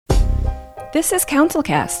This is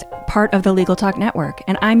CounselCast, part of the Legal Talk Network,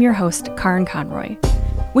 and I'm your host, Karin Conroy.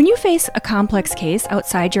 When you face a complex case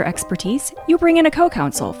outside your expertise, you bring in a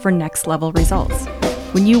co-counsel for next-level results.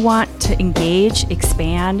 When you want to engage,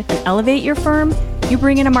 expand, and elevate your firm, you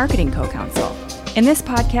bring in a marketing co-counsel. In this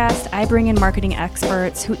podcast, I bring in marketing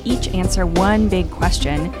experts who each answer one big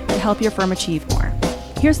question to help your firm achieve more.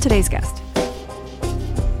 Here's today's guest.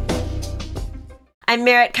 I'm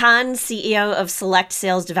Merit Kahn, CEO of Select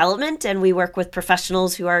Sales Development, and we work with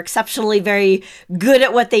professionals who are exceptionally very good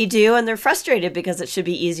at what they do, and they're frustrated because it should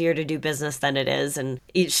be easier to do business than it is, and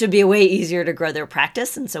it should be a way easier to grow their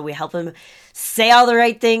practice, and so we help them say all the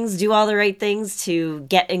right things, do all the right things to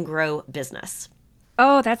get and grow business.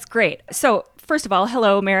 Oh, that's great. So first of all,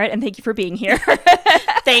 hello, Merit, and thank you for being here.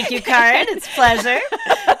 Thank you, Karin. It's a pleasure.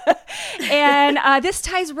 And this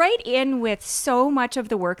ties right in with so much of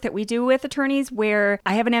the work that we do with attorneys, where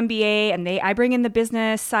I have an MBA and I bring in the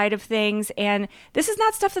business side of things. And this is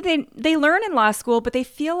not stuff that they learn in law school, but they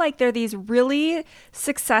feel like they're these really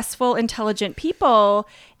successful, intelligent people.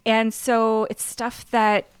 And so it's stuff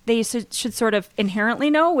that they should sort of inherently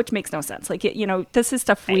know, which makes no sense. Like, this is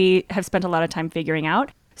stuff we have spent a lot of time figuring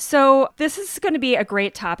out. So this is going to be a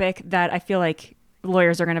great topic that I feel like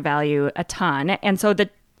lawyers are going to value a ton. And so the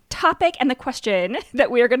topic and the question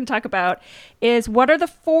that we are going to talk about is, what are the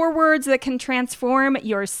 4 words that can transform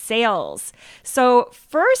your sales? So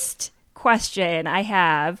first question I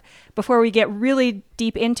have before we get really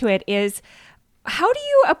deep into it is, how do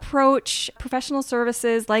you approach professional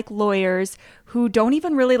services like lawyers who don't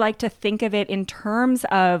even really like to think of it in terms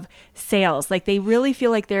of sales? Like, they really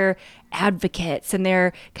feel like they're advocates and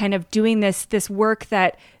they're kind of doing this work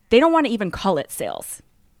that they don't want to even call it sales.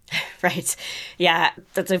 Right. Yeah,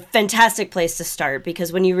 that's a fantastic place to start,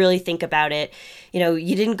 because when you really think about it,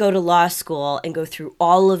 you didn't go to law school and go through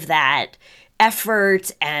all of that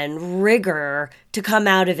effort and rigor to come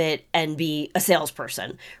out of it and be a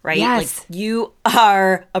salesperson, right? Yes. Like, you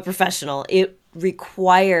are a professional. It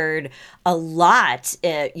required a lot,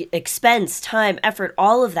 expense, time, effort,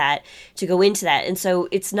 all of that to go into that. And so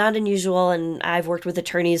it's not unusual. And I've worked with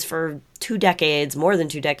attorneys for 2 decades, more than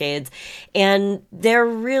 2 decades, and they're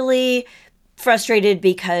really frustrated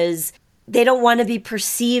because they don't want to be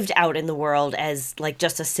perceived out in the world as like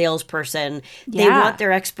just a salesperson. Yeah. They want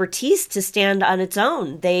their expertise to stand on its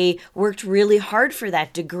own. They worked really hard for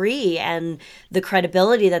that degree and the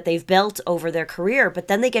credibility that they've built over their career. But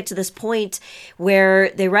then they get to this point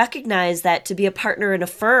where they recognize that to be a partner in a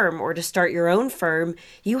firm or to start your own firm,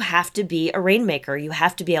 you have to be a rainmaker. You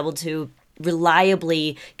have to be able to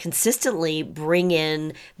reliably, consistently bring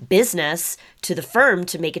in business to the firm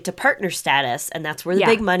to make it to partner status. And that's where the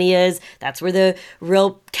big money is. That's where the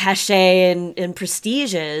real cachet and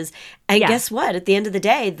prestige is. And guess what? At the end of the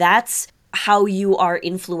day, that's how you are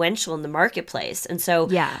influential in the marketplace. And so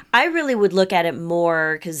I really would look at it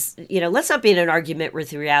more because, let's not be in an argument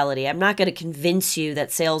with reality. I'm not going to convince you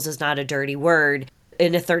that sales is not a dirty word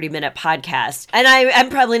in a 30-minute podcast. And I'm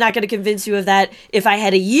probably not going to convince you of that if I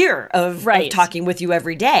had a year of talking with you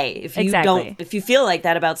every day. If you if you feel like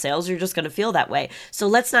that about sales, you're just going to feel that way. So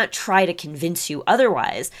let's not try to convince you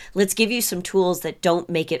otherwise. Let's give you some tools that don't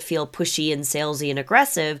make it feel pushy and salesy and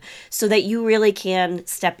aggressive, so that you really can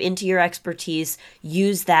step into your expertise,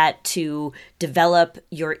 use that to develop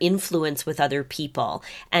your influence with other people.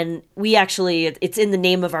 And we actually, it's in the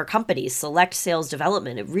name of our company, Select Sales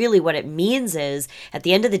Development. What it means is, at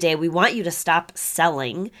the end of the day, we want you to stop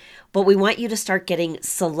selling, but we want you to start getting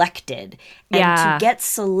selected. And to get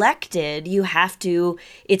selected, you have to,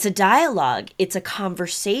 it's a dialogue. It's a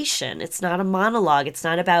conversation. It's not a monologue. It's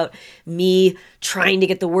not about me trying to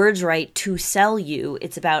get the words right to sell you.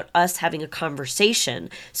 It's about us having a conversation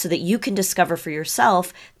so that you can discover for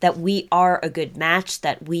yourself that we are a good match,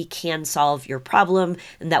 that we can solve your problem,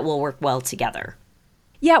 and that we'll work well together.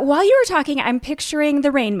 Yeah, while you were talking, I'm picturing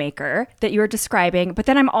the rainmaker that you were describing, but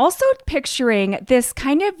then I'm also picturing this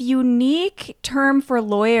kind of unique term for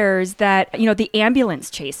lawyers that, the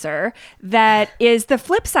ambulance chaser, that is the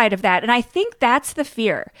flip side of that. And I think that's the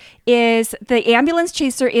fear, is the ambulance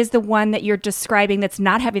chaser is the one that you're describing that's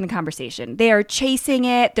not having the conversation. They are chasing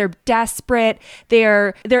it. They're desperate.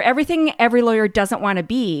 They're everything every lawyer doesn't want to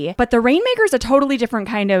be. But the rainmaker is a totally different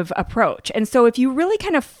kind of approach. And so if you really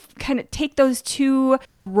kind of take those 2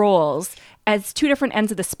 roles as 2 different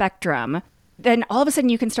ends of the spectrum, then all of a sudden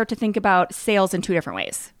you can start to think about sales in 2 different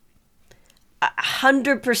ways.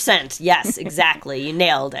 100%. Yes, exactly. You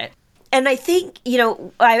nailed it. And I think,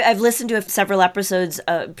 I've listened to several episodes,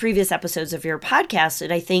 previous episodes of your podcast,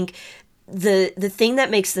 and I think the thing that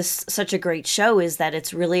makes this such a great show is that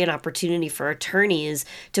it's really an opportunity for attorneys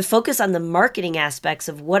to focus on the marketing aspects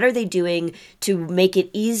of what are they doing to make it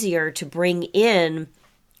easier to bring in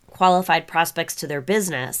qualified prospects to their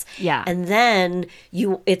business. Yeah. And then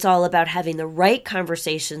it's all about having the right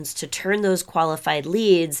conversations to turn those qualified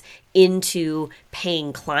leads into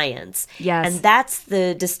paying clients. Yes. And that's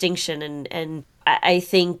the distinction. And I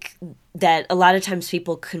think that a lot of times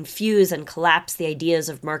people confuse and collapse the ideas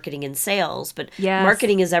of marketing and sales, but Yes.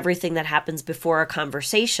 marketing is everything that happens before a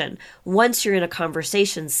conversation. Once you're in a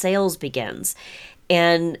conversation, sales begins.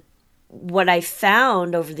 And what I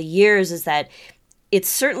found over the years is that it's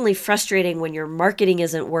certainly frustrating when your marketing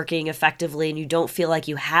isn't working effectively and you don't feel like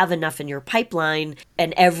you have enough in your pipeline,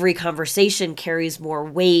 and every conversation carries more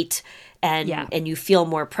weight and you feel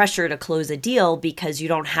more pressure to close a deal because you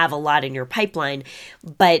don't have a lot in your pipeline.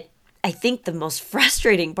 But I think the most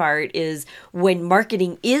frustrating part is when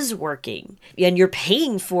marketing is working and you're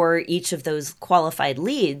paying for each of those qualified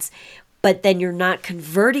leads, but then you're not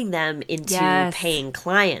converting them into Yes. paying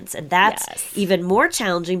clients. And that's Yes. even more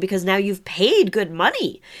challenging because now you've paid good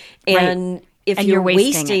money. And if And you're you're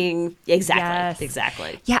wasting exactly, Yes.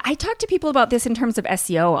 exactly. Yeah, I talk to people about this in terms of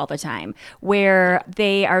SEO all the time, where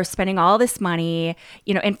they are spending all this money,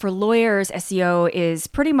 and for lawyers, SEO is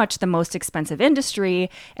pretty much the most expensive industry,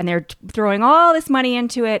 and they're throwing all this money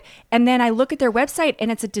into it. And then I look at their website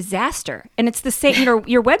and it's a disaster. And it's the same,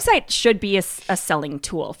 your website should be a selling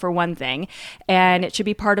tool for one thing, and it should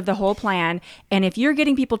be part of the whole plan. And if you're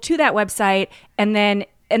getting people to that website and then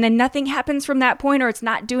nothing happens from that point, or it's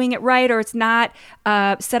not doing it right, or it's not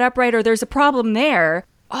set up right, or there's a problem there,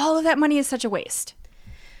 all of that money is such a waste.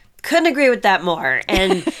 Couldn't agree with that more.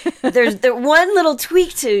 And there's one little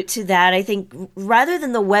tweak to that. I think rather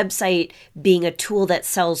than the website being a tool that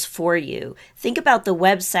sells for you, think about the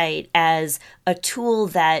website as a tool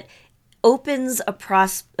that opens a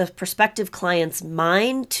prospective client's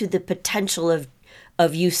mind to the potential of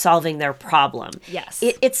you solving their problem. Yes.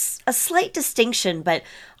 It's a slight distinction, but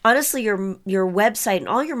honestly, your website and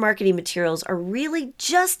all your marketing materials are really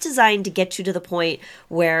just designed to get you to the point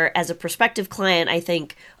where, as a prospective client, I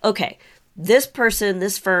think, okay, this person,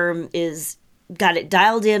 this firm is got it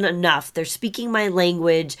dialed in enough. They're speaking my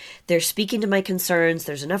language. They're speaking to my concerns.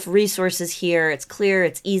 There's enough resources here. It's clear.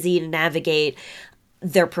 It's easy to navigate.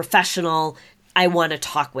 They're professional. I want to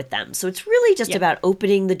talk with them. So it's really just about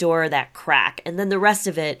opening the door, that crack. And then the rest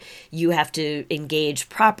of it, you have to engage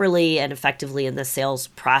properly and effectively in the sales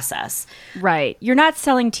process. Right. You're not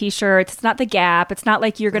selling t-shirts. It's not the Gap. It's not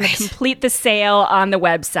like you're going to complete the sale on the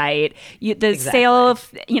website. The sale,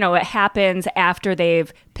 it happens after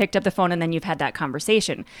they've picked up the phone and then you've had that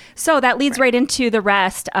conversation. So that leads right into the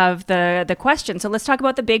rest of the question. So let's talk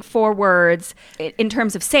about the big 4 words in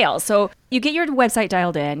terms of sales. So you get your website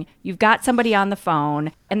dialed in, you've got somebody on the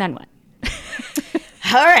phone, and then what?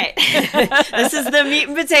 All right. This is the meat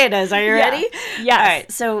and potatoes. Are you ready? Yes. All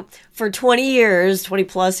right. So for 20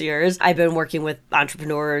 plus years, I've been working with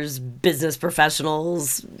entrepreneurs, business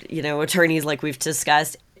professionals, attorneys like we've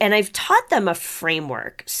discussed. And I've taught them a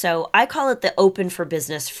framework. So I call it the Open for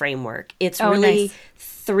Business framework. It's really nice.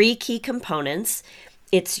 3 key components.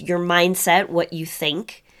 It's your mindset, what you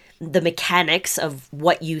think, the mechanics of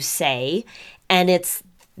what you say, and it's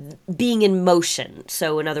being in motion.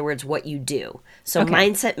 So in other words, what you do. So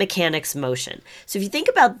mindset, mechanics, motion. So if you think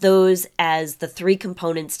about those as the 3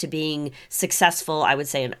 components to being successful, I would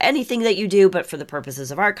say in anything that you do, but for the purposes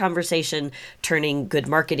of our conversation, turning good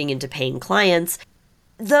marketing into paying clients,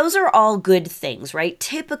 those are all good things, right?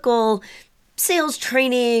 Typical sales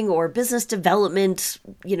training or business development,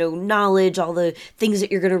 knowledge, all the things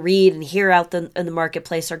that you're going to read and hear out in the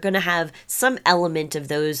marketplace are going to have some element of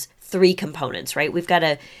those 3 components, right? We've got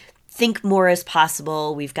to think more as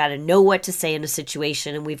possible. We've got to know what to say in a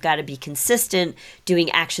situation, and we've got to be consistent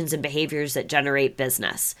doing actions and behaviors that generate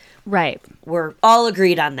business. Right. We're all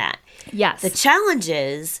agreed on that. Yes. The challenge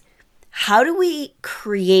is, how do we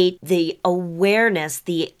create the awareness,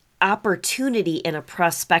 the opportunity in a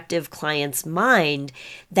prospective client's mind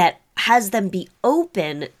that has them be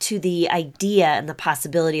open to the idea and the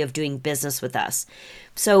possibility of doing business with us?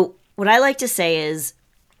 So what I like to say is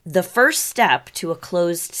the first step to a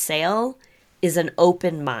closed sale is an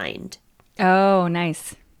open mind. Oh,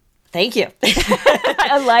 nice. Thank you.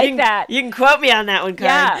 I like that. You can quote me on that one,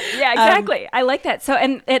 Karen. Yeah, exactly. I like that. So,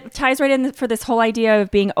 and it ties right in for this whole idea of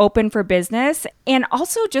being open for business, and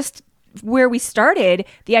also just where we started,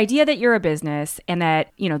 the idea that you're a business and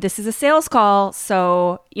that, this is a sales call.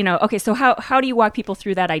 So, so how do you walk people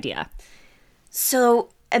through that idea? So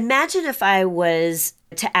imagine if I was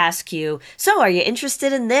to ask you, so are you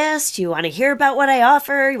interested in this? Do you want to hear about what I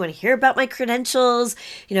offer? You want to hear about my credentials?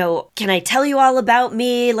 Can I tell you all about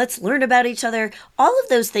me? Let's learn about each other. All of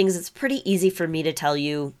those things, it's pretty easy for me to tell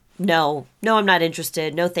you, no, I'm not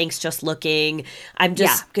interested. No, thanks, just looking. I'm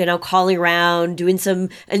just, calling around, doing some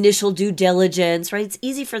initial due diligence, right? It's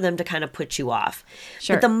easy for them to kind of put you off.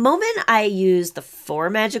 Sure. But the moment I use the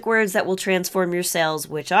 4 magic words that will transform your sales,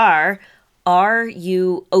 which are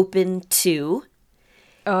you open to,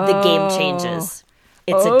 the game changes.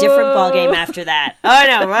 It's a different ballgame after that. Oh,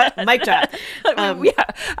 no, right? Mic drop.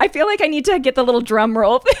 I feel like I need to get the little drum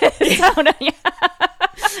roll sound.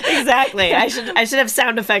 Exactly. I should have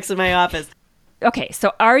sound effects in my office. Okay,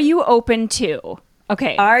 so are you open to?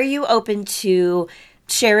 Okay. Are you open to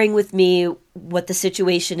sharing with me what the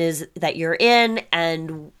situation is that you're in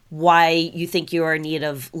and why you think you are in need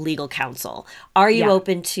of legal counsel? Are you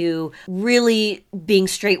open to really being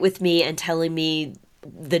straight with me and telling me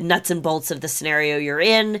the nuts and bolts of the scenario you're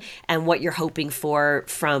in and what you're hoping for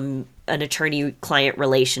from an attorney-client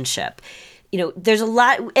relationship? There's a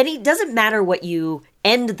lot, and it doesn't matter what you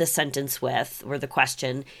end the sentence with or the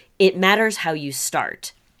question. It matters how you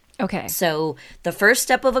start. Okay. So the first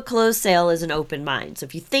step of a closed sale is an open mind. So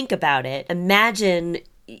if you think about it, imagine,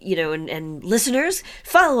 and listeners,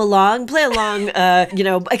 follow along, play along,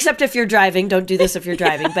 except if you're driving. Don't do this if you're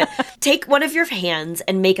driving. But take one of your hands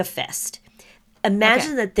and make a fist.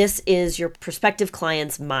 Imagine that this is your prospective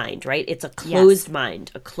client's mind, right? It's a closed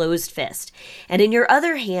mind, a closed fist. And in your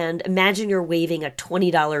other hand, imagine you're waving a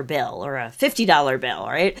 $20 bill or a $50 bill,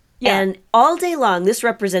 right? Yeah. And all day long, this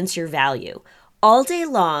represents your value. All day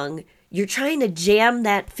long, you're trying to jam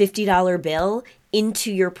that $50 bill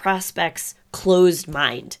into your prospect's closed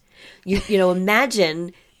mind.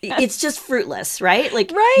 Imagine it's just fruitless, right?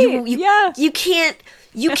 Like, right. You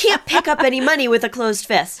can't pick up any money with a closed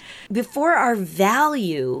fist. Before our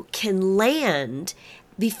value can land,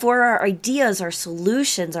 before our ideas, our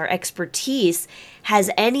solutions, our expertise has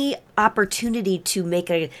any opportunity to make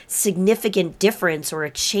a significant difference or a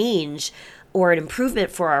change or an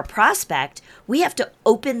improvement for our prospect, we have to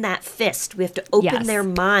open that fist. We have to open their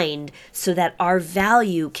mind so that our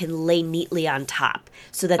value can lay neatly on top,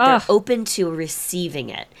 so that they're open to receiving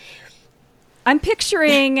it. I'm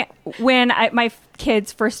picturing when my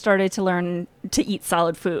kids first started to learn to eat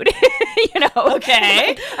solid food.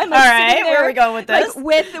 Okay. All right. Where are we going with this?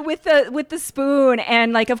 With the spoon,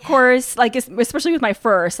 and of course, especially with my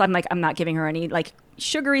first, I'm not giving her any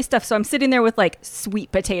sugary stuff. So I'm sitting there with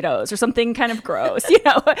sweet potatoes or something kind of gross,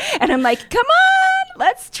 and I'm like, come on,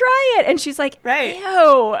 let's try it. And she's like, right.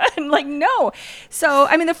 Ew. I'm like, no. So,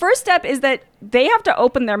 the first step is that they have to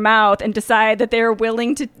open their mouth and decide that they're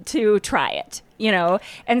willing to try it,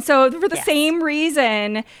 And so for the same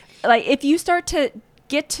reason, if you start to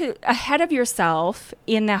get to ahead of yourself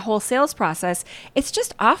in that whole sales process, it's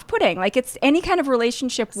just off-putting. It's any kind of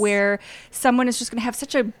relationship where someone is just going to have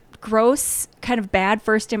such a gross kind of bad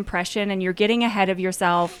first impression and you're getting ahead of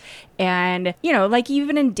yourself. And,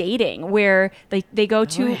 even in dating where they go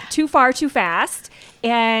too far too fast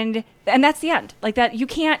and that's the end. That you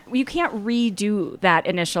can't redo that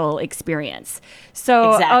initial experience.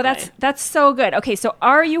 So, exactly. that's so good. Okay. So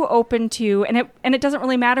are you open to, and it doesn't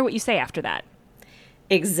really matter what you say after that.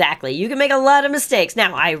 Exactly. You can make a lot of mistakes.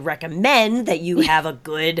 Now, I recommend that you have a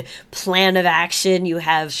good plan of action. You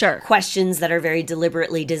have questions that are very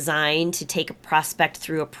deliberately designed to take a prospect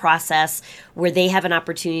through a process where they have an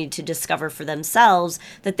opportunity to discover for themselves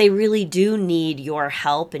that they really do need your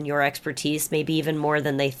help and your expertise, maybe even more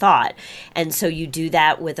than they thought. And so you do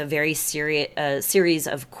that with a very series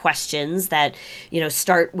of questions that,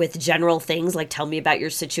 start with general things like tell me about your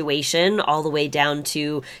situation, all the way down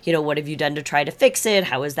to, what have you done to try to fix it?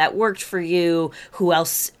 How has that worked for you? Who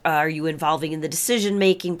else are you involving in the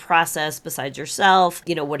decision-making process besides yourself?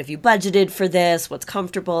 What have you budgeted for this? What's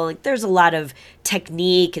comfortable? There's a lot of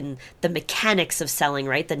technique and the mechanics of selling,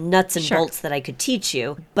 right? The nuts and bolts that I could teach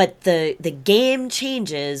you. But the game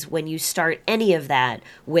changes when you start any of that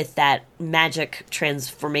with that magic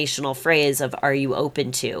transformational phrase of are you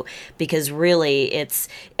open to? Because really it's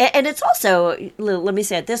also, let me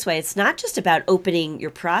say it this way, it's not just about opening your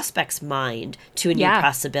prospect's mind to a new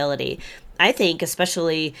possibility. I think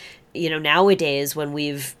especially, nowadays when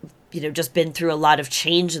we've just been through a lot of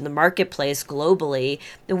change in the marketplace globally,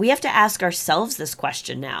 and we have to ask ourselves this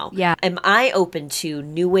question now. Yeah. Am I open to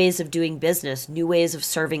new ways of doing business, new ways of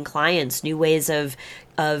serving clients, new ways of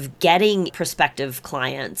getting prospective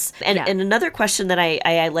clients? And another question that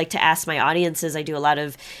I like to ask my audiences, I do a lot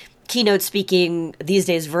of keynote speaking these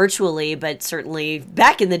days virtually, but certainly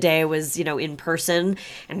back in the day was, in person.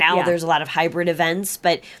 And now there's a lot of hybrid events.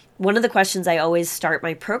 But one of the questions I always start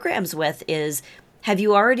my programs with is, have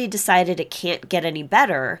you already decided it can't get any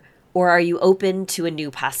better, or are you open to a new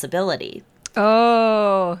possibility?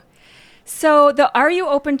 Oh, so the are you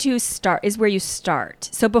open to start is where you start.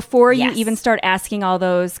 So before you even start asking all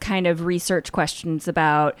those kind of research questions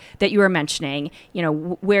about that you were mentioning,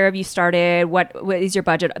 where have you started? What is your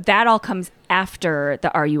budget? That all comes after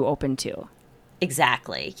the are you open to?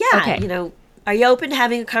 Exactly. Yeah. Okay. Are you open to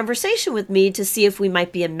having a conversation with me to see if we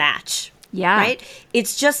might be a match? Yeah. Right?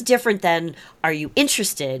 It's just different than, are you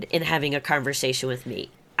interested in having a conversation with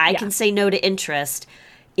me? I can say no to interest.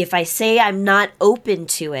 If I say I'm not open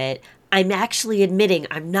to it, I'm actually admitting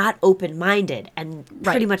I'm not open-minded, and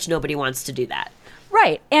pretty much nobody wants to do that.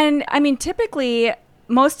 Right. And I mean, typically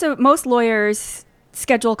most lawyers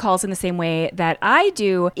schedule calls in the same way that I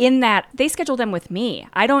do, in that they schedule them with me.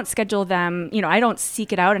 I don't schedule them, I don't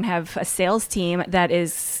seek it out and have a sales team that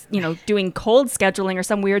is, doing cold scheduling or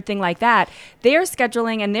some weird thing like that. They're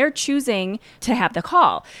scheduling and they're choosing to have the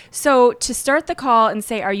call. So to start the call and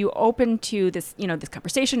say, are you open to this, this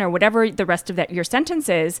conversation or whatever the rest of your sentence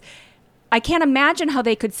is, I can't imagine how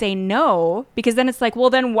they could say no, because then it's like, well,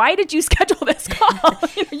 then why did you schedule this call?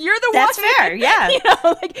 You're the That's one. fair, yeah.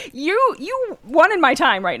 You wanted my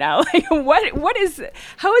time right now. What is,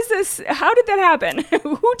 how is this, how did that happen?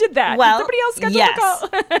 Who did that? Well, did somebody else schedule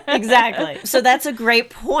the call? Exactly. So that's a great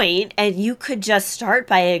point, and you could just start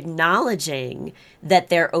by acknowledging that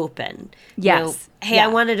they're open. Yes. Hey, I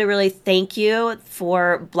wanted to really thank you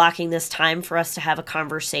for blocking this time for us to have a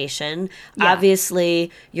conversation. Yeah.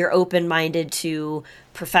 Obviously, you're open-minded to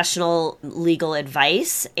professional legal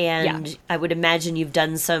advice, and I would imagine you've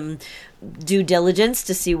done some due diligence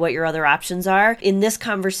to see what your other options are. In this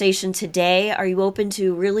conversation today, are you open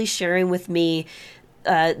to really sharing with me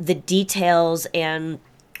the details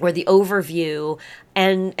or the overview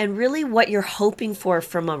and really what you're hoping for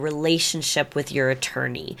from a relationship with your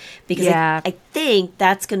attorney? Because I think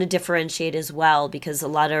that's going to differentiate as well, because a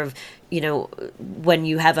lot of, when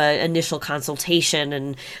you have an initial consultation,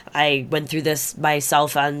 and I went through this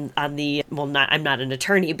myself I'm not an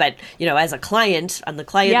attorney, but, as a client, on the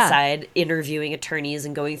client side, interviewing attorneys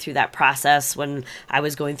and going through that process when I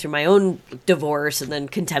was going through my own divorce and then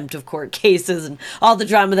contempt of court cases and all the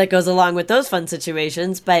drama that goes along with those fun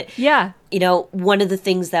situations. But one of the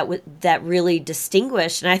things that really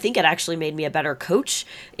distinguished, and I think it actually made me a better coach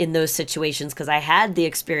in those situations, because I had the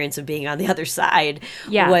experience of being on the other side,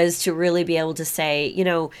 was to really be able to say,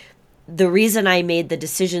 the reason I made the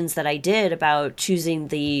decisions that I did about choosing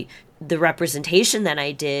the representation that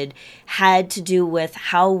I did had to do with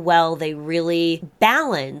how well they really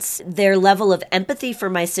balance their level of empathy for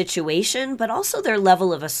my situation, but also their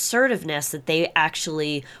level of assertiveness, that they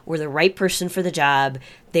actually were the right person for the job.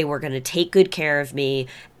 They were going to take good care of me,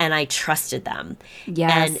 and I trusted them.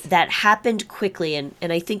 Yes. And that happened quickly. And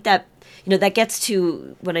I think that, that gets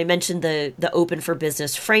to when I mentioned the open for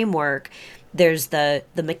business framework. There's the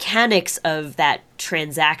mechanics of that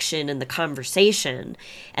transaction and the conversation,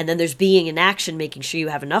 and then there's being in action, making sure you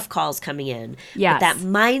have enough calls coming in. Yes. But that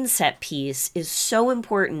mindset piece is so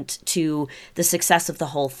important to the success of the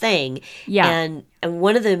whole thing. Yeah. And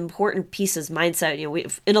one of the important pieces, mindset,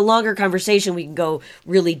 in a longer conversation, we can go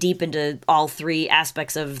really deep into all three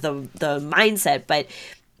aspects of the mindset, but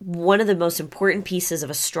one of the most important pieces of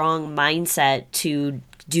a strong mindset to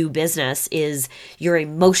do business is your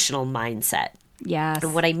emotional mindset. Yes.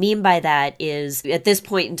 And what I mean by that is, at this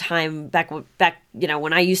point in time, back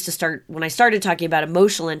when I started talking about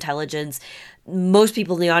emotional intelligence, most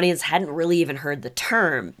people in the audience hadn't really even heard the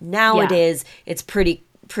term. Nowadays, it's pretty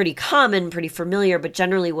common, pretty familiar, but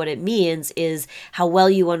generally what it means is how well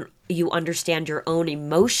you understand your own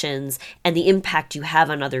emotions and the impact you have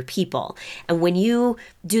on other people. And when you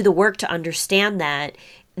do the work to understand that,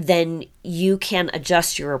 then you can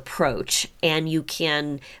adjust your approach, and you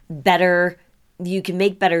can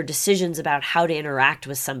make better decisions about how to interact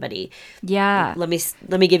with somebody. Yeah. Let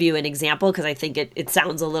me give you an example, because I think it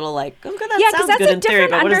sounds a little like, okay, that sounds good in theory,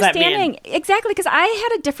 but what does that mean? Exactly, because I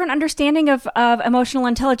had a different understanding of emotional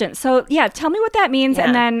intelligence. So tell me what that means,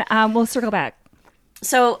 and then we'll circle back.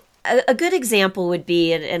 So a good example would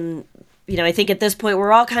be, and I think at this point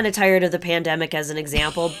we're all kind of tired of the pandemic as an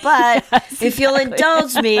example, but yes, if you'll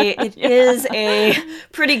indulge me, it is a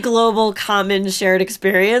pretty global, common, shared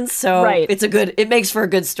experience. So it makes for a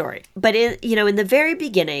good story. But in the very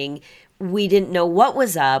beginning, we didn't know what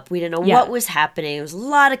was up. We didn't know what was happening. There was a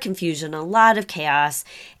lot of confusion, a lot of chaos,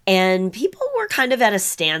 and people were kind of at a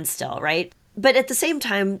standstill, right? But at the same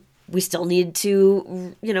time, we still need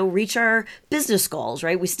to, reach our business goals,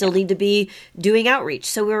 right? We still need to be doing outreach.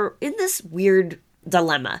 So we're in this weird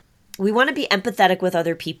dilemma. We want to be empathetic with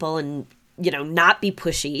other people and, not be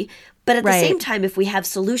pushy. But at the same time, if we have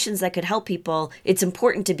solutions that could help people, it's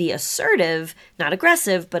important to be assertive, not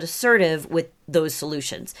aggressive, but assertive with those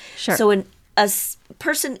solutions. Sure. So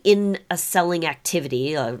person in a selling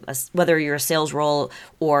activity, whether you're a sales role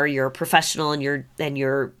or you're a professional and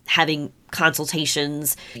you're having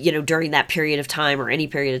consultations, during that period of time or any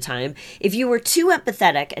period of time, if you were too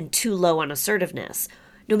empathetic and too low on assertiveness,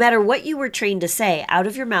 no matter what you were trained to say, out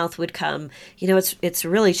of your mouth would come, it's a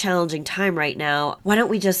really challenging time right now. Why don't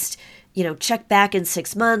we just, check back in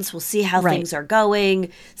 6 months? We'll see how things are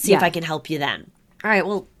going, see if I can help you then. All right,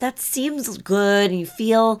 well, that seems good, and you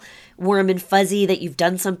feel warm and fuzzy that you've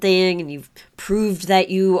done something and you've proved that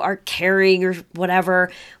you are caring or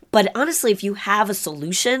whatever. But honestly, if you have a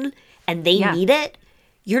solution and they need it,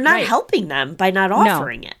 you're not helping them by not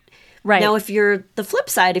offering it. Right. Now, if you're the flip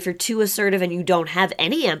side, if you're too assertive and you don't have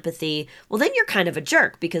any empathy, well, then you're kind of a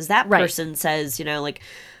jerk because that person says,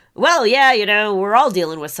 well, yeah, we're all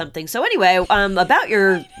dealing with something. So anyway, about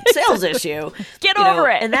your sales issue. Get over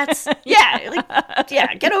it. And that's,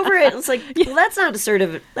 get over it. It's like, well, that's not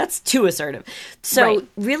assertive. That's too assertive. So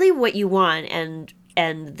really what you want and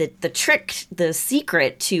the trick, the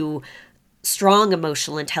secret to strong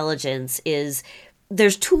emotional intelligence is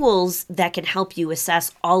there's tools that can help you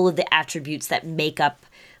assess all of the attributes that make up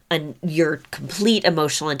your complete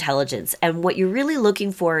emotional intelligence. And what you're really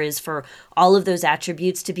looking for is for all of those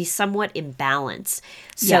attributes to be somewhat in balance.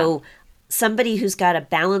 So somebody who's got a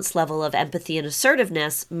balanced level of empathy and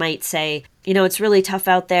assertiveness might say, it's really tough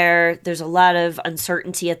out there. There's a lot of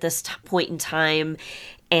uncertainty at this point in time.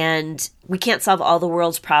 And we can't solve all the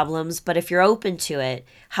world's problems, but if you're open to it,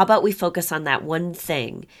 how about we focus on that one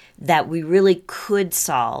thing that we really could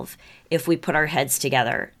solve if we put our heads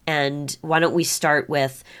together? And why don't we start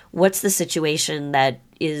with what's the situation that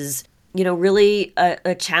is, really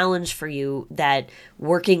a challenge for you that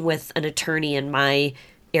working with an attorney in my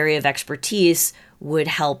area of expertise would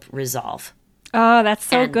help resolve? Oh, that's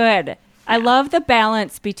so good. I love the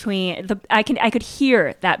balance between I could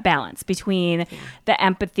hear that balance between the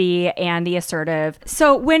empathy and the assertive.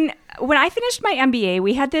 So when I finished my MBA,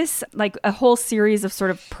 we had this like a whole series of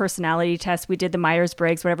sort of personality tests. We did the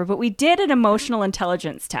Myers-Briggs, whatever, but we did an emotional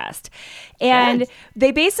intelligence test. And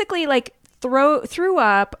they basically like threw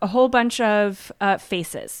up a whole bunch of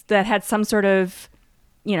faces that had some sort of,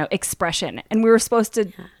 expression. And we were supposed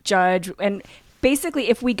to judge. And basically,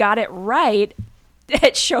 if we got it right,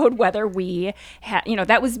 it showed whether we had,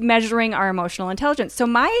 that was measuring our emotional intelligence. So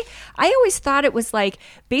I always thought it was like,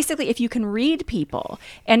 basically, if you can read people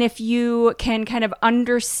and if you can kind of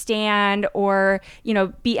understand or,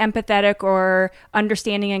 be empathetic or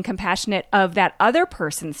understanding and compassionate of that other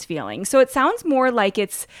person's feelings. So it sounds more like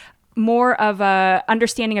it's more of a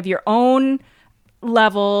understanding of your own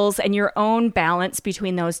levels and your own balance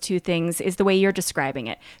between those two things is the way you're describing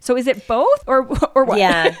it. So is it both or what?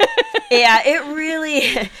 Yeah. Yeah,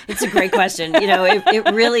 it's a great question.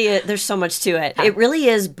 It really, there's so much to it. It really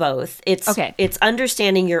is both. It's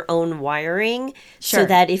understanding your own wiring so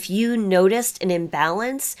that if you noticed an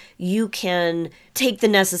imbalance, you can take the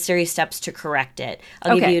necessary steps to correct it.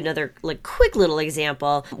 I'll give you another quick little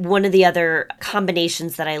example. One of the other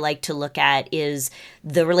combinations that I like to look at is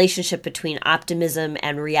the relationship between optimism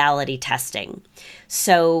and reality testing.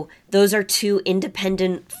 So those are two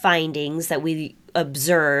independent findings that we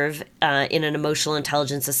observe in an emotional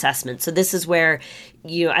intelligence assessment. So this is where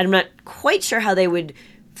I'm not quite sure how they would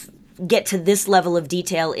get to this level of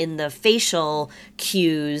detail in the facial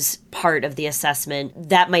cues part of the assessment.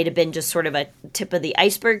 That might have been just sort of a tip of the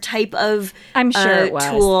iceberg type of I'm sure it was.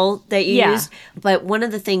 Tool that you used. But one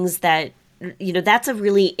of the things that that's a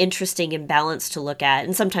really interesting imbalance to look at.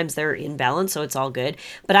 And sometimes they're in balance, so it's all good.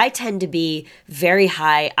 But I tend to be very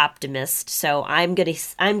high optimist. So I'm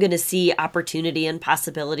gonna see opportunity and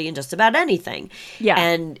possibility in just about anything. Yeah.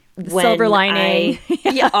 And when silver lining.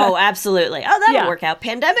 Oh, absolutely. Oh, that'll work out.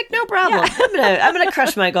 Pandemic, no problem. I'm gonna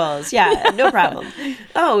crush my goals. Yeah, no problem.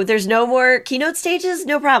 Oh, there's no more keynote stages?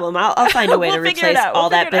 No problem. I'll find a way to replace all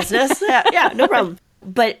that business. Yeah, no problem.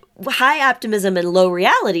 But high optimism and low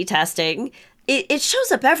reality testing, it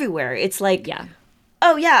shows up everywhere. It's like,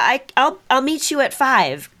 I'll meet you at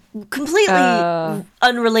 5, completely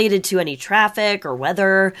unrelated to any traffic or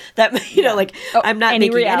weather. That I'm not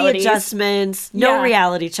making any adjustments. No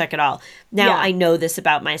reality check at all. Now I know this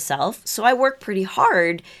about myself, so I work pretty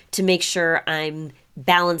hard to make sure I'm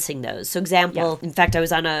balancing those. So example, in fact, I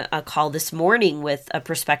was on a call this morning with a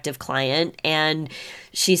prospective client, and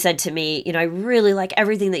she said to me, I really like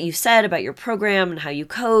everything that you said about your program and how you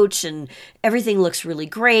coach, and everything looks really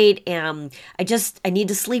great. And I need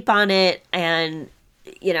to sleep on it, and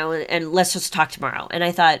let's just talk tomorrow. And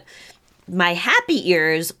I thought, my happy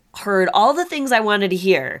ears heard all the things I wanted to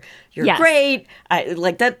hear. You're great. I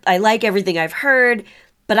like that. I like everything I've heard,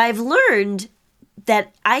 but I've learned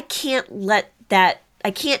that I can't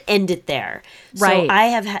end it there. Right. So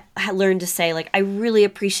I have learned to say, like, I really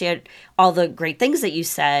appreciate all the great things that you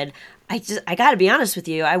said. I got to be honest with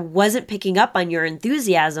you. I wasn't picking up on your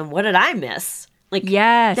enthusiasm. What did I miss? Like,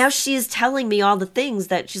 yes. Now she's telling me all the things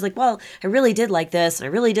that she's like, well, I really did like this and I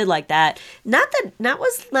really did like that. That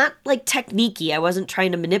was not like techniquey. I wasn't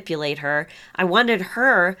trying to manipulate her. I wanted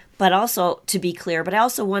her, but also to be clear, but I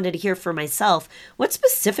also wanted to hear for myself, what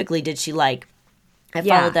specifically did she like? I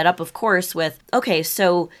followed that up, of course, with, okay,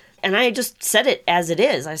 so, and I just said it as it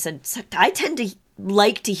is. I said, I tend to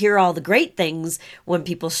like to hear all the great things when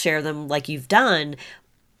people share them like you've done.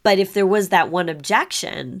 But if there was that one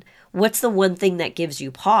objection, what's the one thing that gives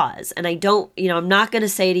you pause? And I don't, I'm not going to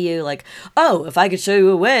say to you like, oh, if I could show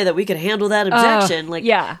you a way that we could handle that objection,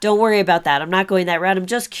 don't worry about that. I'm not going that route. I'm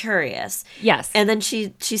just curious. Yes. And then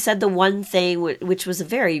she said the one thing, which was a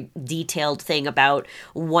very detailed thing about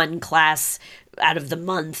one class out of the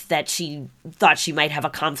month that she thought she might have a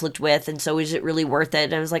conflict with. And so is it really worth it?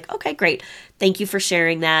 And I was like, okay, great. Thank you for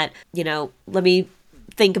sharing that. Let me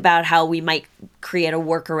think about how we might create a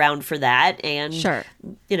workaround for that. And, sure.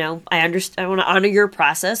 I understand, I want to honor your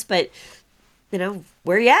process, but,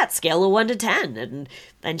 where are you at? Scale of 1 to 10.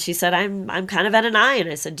 And she said, I'm kind of at a 9.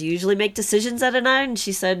 And I said, do you usually make decisions at a 9? And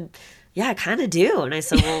she said, yeah, I kind of do. And I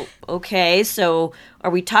said, well, okay, so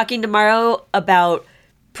are we talking tomorrow about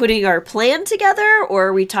putting our plan together, or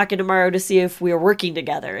are we talking tomorrow to see if we are working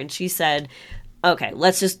together? And she said, okay,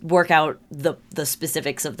 let's just work out the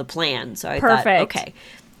specifics of the plan. So I thought, okay.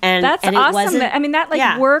 And that's and awesome. I mean,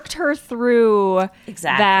 that worked her through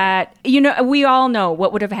exactly. that. We all know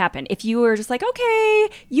what would have happened if you were just like, okay,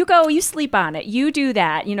 you go, you sleep on it, you do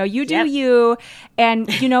that, you do you. And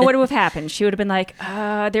what would have happened? She would have been like,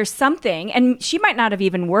 there's something. And she might not have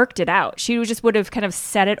even worked it out. She just would have kind of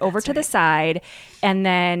set it over to the side. And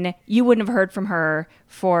then you wouldn't have heard from her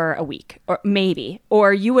for a week or maybe,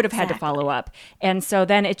 or you would have had to follow up. And so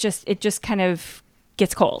then it just kind of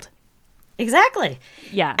gets cold. Exactly.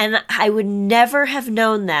 Yeah. And I would never have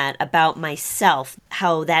known that about myself,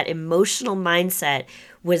 how that emotional mindset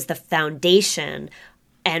was the foundation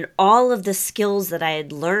and all of the skills that I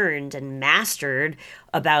had learned and mastered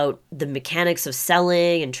about the mechanics of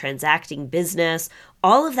selling and transacting business,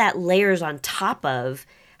 all of that layers on top of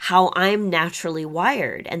how I'm naturally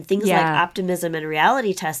wired. And things like optimism and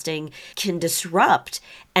reality testing can disrupt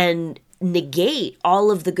and negate all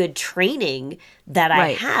of the good training that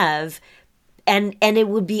I have. And it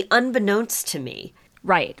would be unbeknownst to me.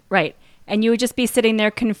 Right. And you would just be sitting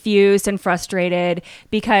there confused and frustrated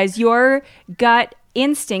because your gut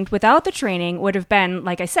instinct without the training would have been,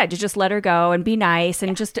 like I said, to just let her go and be nice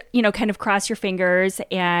and just, kind of cross your fingers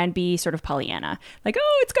and be sort of Pollyanna. Like,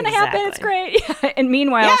 oh, it's going to happen. It's great. And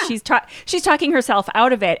meanwhile, she's talking herself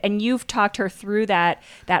out of it. And you've talked her through that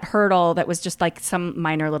hurdle that was just like some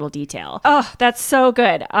minor little detail. Oh, that's so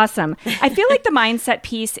good. Awesome. I feel like the mindset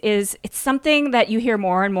piece it's something that you hear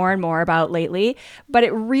more and more and more about lately, but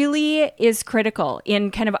it really is critical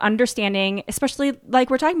in kind of understanding, especially like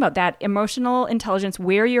we're talking about that emotional intelligence,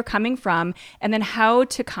 where you're coming from, and then how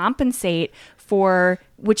to compensate for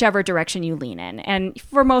whichever direction you lean in. And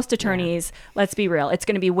for most attorneys, let's be real, it's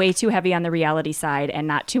going to be way too heavy on the reality side and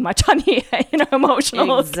not too much on the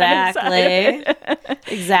emotional exactly. Kind of side.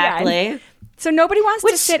 Exactly. So nobody wants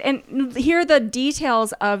to sit and hear the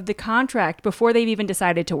details of the contract before they've even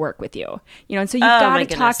decided to work with you. And so you've got to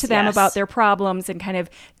talk to them about their problems and kind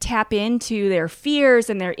of tap into their fears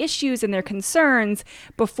and their issues and their concerns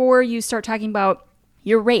before you start talking about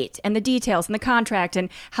your rate and the details and the contract and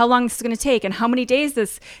how long this is going to take and how many days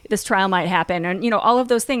this trial might happen and all of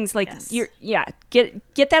those things. Like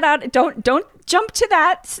get that out. Don't jump to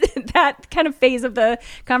that kind of phase of the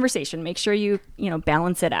conversation. Make sure you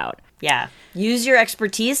balance it out. Yeah. Use your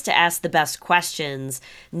expertise to ask the best questions,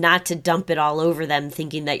 not to dump it all over them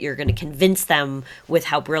thinking that you're going to convince them with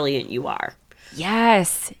how brilliant you are.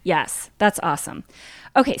 Yes. That's awesome.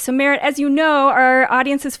 Okay, so Merit, as you know, our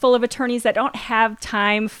audience is full of attorneys that don't have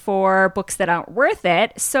time for books that aren't worth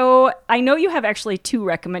it. So I know you have actually 2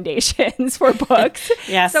 recommendations for books.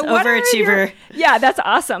 Yes, so overachiever. Yeah, that's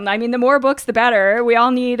awesome. I mean, the more books, the better. We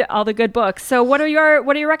all need all the good books. So what are your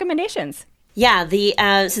recommendations? Yeah, the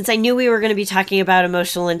since I knew we were going to be talking about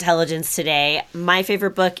emotional intelligence today, my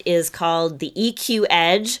favorite book is called The EQ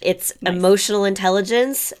Edge. It's Nice. Emotional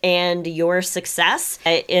Intelligence and Your Success.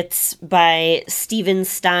 It's by Stephen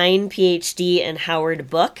Stein, PhD, and Howard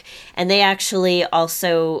Book. And they actually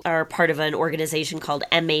also are part of an organization called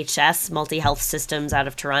MHS, Multi Health Systems, out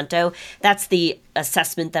of Toronto. That's the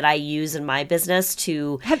assessment that I use in my business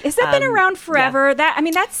to... Has that been around forever? Yeah.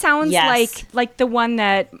 That sounds Yes. like the one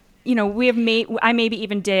that... I maybe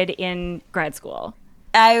even did in grad school.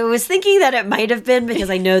 I was thinking that it might have been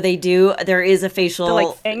because I know they do. There is a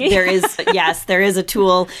facial thing. There is yes, there is a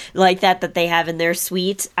tool like that they have in their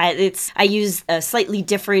suite. I use a slightly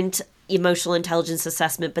different emotional intelligence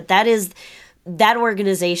assessment, but that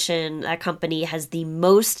organization, that company has the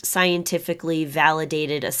most scientifically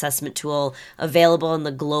validated assessment tool available in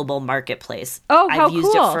the global marketplace. Oh, how I've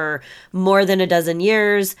used cool. it for more than a dozen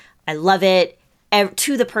years. I love it.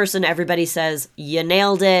 To the person, everybody says, you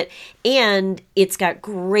nailed it. And it's got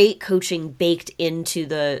great coaching baked into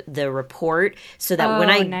the report so that when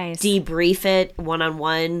I debrief it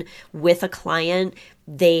one-on-one with a client,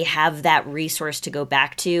 they have that resource to go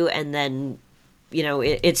back to, and then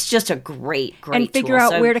it's just a great and figure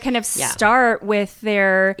tool. out where to kind of start with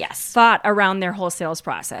their Yes. thought around their whole sales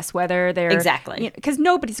process, whether they're Exactly. because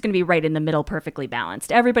nobody's going to be right in the middle, perfectly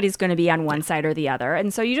balanced. Everybody's going to be on one side or the other,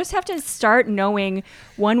 and so you just have to start knowing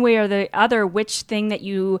one way or the other which thing that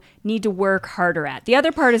you need to work harder at. The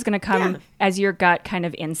other part is going to come as your gut kind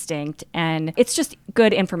of instinct, and it's just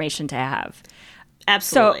good information to have.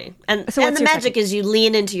 Absolutely. And the magic second? is you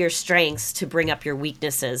lean into your strengths to bring up your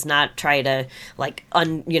weaknesses, not try to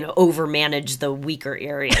overmanage the weaker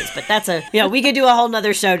areas. But that's we could do a whole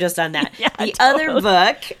nother show just on that. The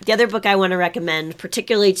other book I want to recommend,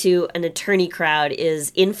 particularly to an attorney crowd,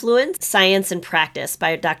 is Influence, Science and Practice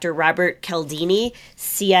by Dr. Robert Cialdini,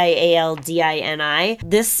 Cialdini.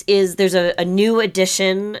 There's a new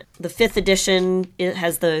edition, the 5th edition. It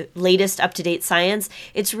has the latest up-to-date science.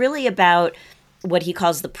 It's really about what he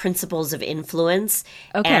calls the principles of influence.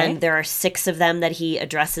 Okay. And there are 6 of them that he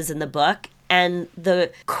addresses in the book. And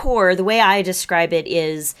the core, the way I describe it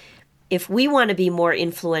is, if we want to be more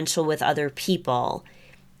influential with other people,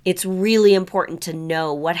 it's really important to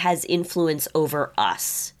know what has influence over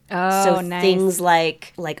us. Oh, so nice. Things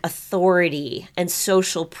like authority and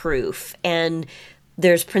social proof, and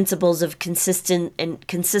there's principles of consistency and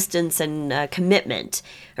commitment,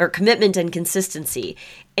 or commitment and consistency.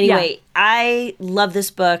 Anyway, I love this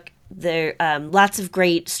book. There are lots of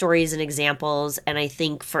great stories and examples, and I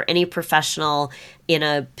think for any professional in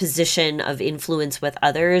a position of influence with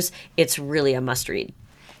others, it's really a must-read.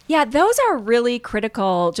 Yeah, those are really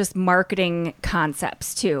critical, just marketing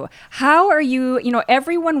concepts too. How are you,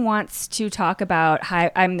 everyone wants to talk about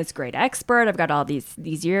how I'm this great expert, I've got all these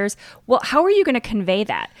years. Well, how are you going to convey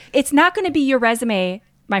that? It's not going to be your resume,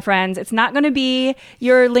 my friends. It's not going to be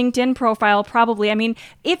your LinkedIn profile, probably. I mean,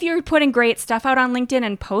 if you're putting great stuff out on LinkedIn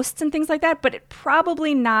and posts and things like that, but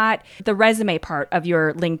probably not the resume part of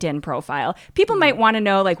your LinkedIn profile. People might want to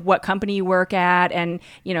know like what company you work at and,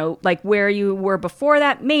 like where you were before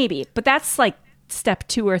that, maybe. But that's like step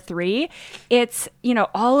 2 or 3. It's,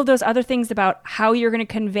 all of those other things about how you're going to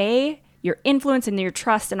convey your influence and your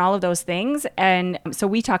trust and all of those things. And so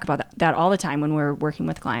we talk about that all the time when we're working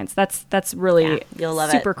with clients. That's really you'll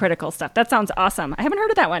love super it. critical stuff. That sounds awesome. I haven't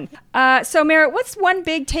heard of that one. So Merit, what's one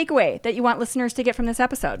big takeaway that you want listeners to get from this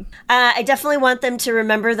episode? I definitely want them to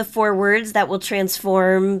remember the 4 words that will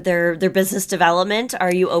transform their business development.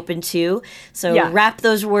 Are you open to? So wrap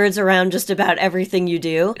those words around just about everything you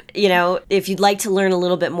do. If you'd like to learn a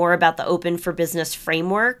little bit more about the Open for Business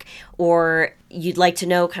framework, or you'd like to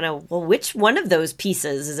know kind of, which one of those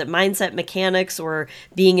pieces, is it mindset, mechanics, or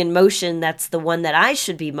being in motion? That's the one that I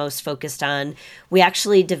should be most focused on. We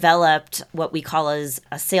actually developed what we call as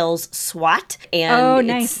a sales SWOT, and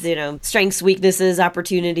it's strengths, weaknesses,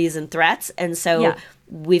 opportunities, and threats. And so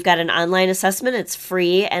we've got an online assessment. It's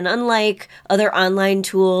free. And unlike other online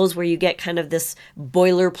tools where you get kind of this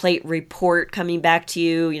boilerplate report coming back to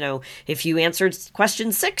you, if you answered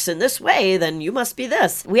question 6 in this way, then you must be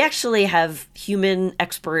this. We actually have human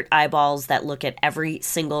expert eyeballs that look at every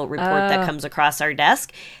single report that comes across our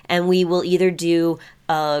desk. And we will either do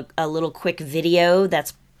a little quick video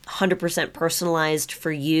that's 100% personalized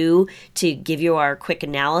for you to give you our quick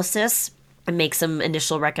analysis and make some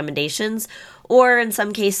initial recommendations. Or in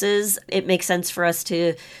some cases, it makes sense for us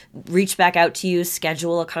to reach back out to you,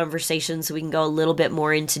 schedule a conversation so we can go a little bit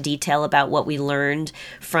more into detail about what we learned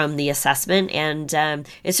from the assessment. And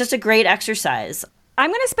it's just a great exercise. I'm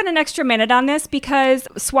going to spend an extra minute on this because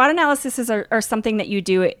SWOT analyses are something that you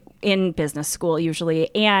do in business school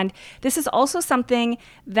usually. And this is also something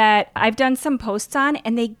that I've done some posts on,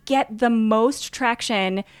 and they get the most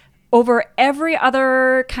traction over every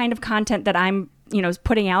other kind of content that I'm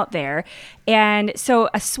putting out there. And so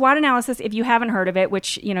a SWOT analysis, if you haven't heard of it,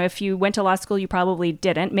 which, if you went to law school, you probably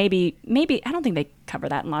didn't. Maybe, I don't think they cover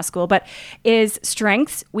that in law school, but is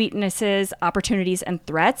strengths, weaknesses, opportunities, and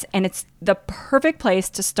threats. And it's the perfect place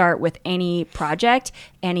to start with any project.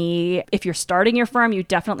 If you're starting your firm, you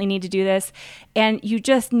definitely need to do this. And you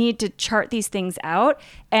just need to chart these things out.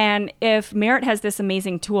 And if Merit has this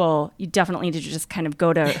amazing tool, you definitely need to just kind of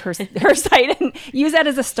go to her site and use that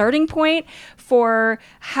as a starting point for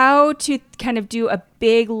how to kind of do a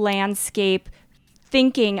big landscape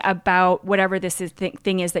thinking about whatever this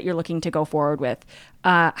thing is that you're looking to go forward with.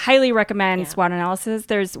 Highly recommend SWOT analysis.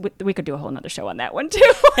 We could do a whole nother show on that one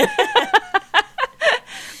too.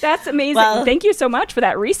 That's amazing. Well, thank you so much for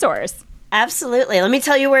that resource. Absolutely. Let me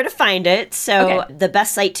tell you where to find it. So the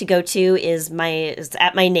best site to go to is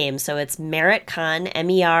at my name. So it's Merit Kahn,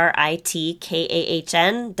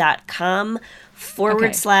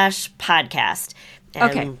 meritkahn.com/podcast.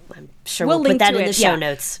 And I'm sure we'll put that in the show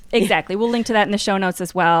notes. Exactly. We'll link to that in the show notes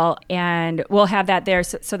as well. And we'll have that there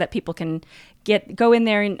so that people can go in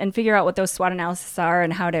there and figure out what those SWOT analyses are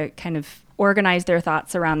and how to kind of organize their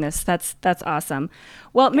thoughts around this. That's awesome.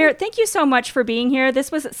 Well, Merit, thank you so much for being here. This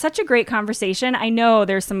was such a great conversation. I know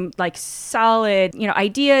there's some solid,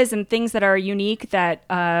 ideas and things that are unique that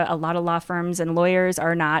a lot of law firms and lawyers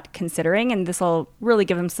are not considering, and this will really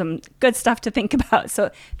give them some good stuff to think about. So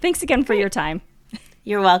thanks again for your time.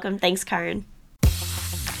 You're welcome. Thanks, Karen.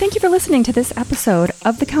 Thank you for listening to this episode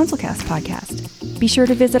of the CounselCast podcast. Be sure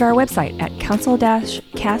to visit our website at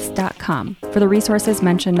counsel-cast.com for the resources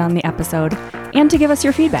mentioned on the episode and to give us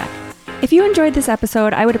your feedback. If you enjoyed this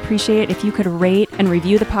episode, I would appreciate if you could rate and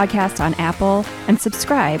review the podcast on Apple and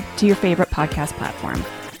subscribe to your favorite podcast platform.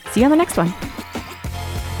 See you on the next one.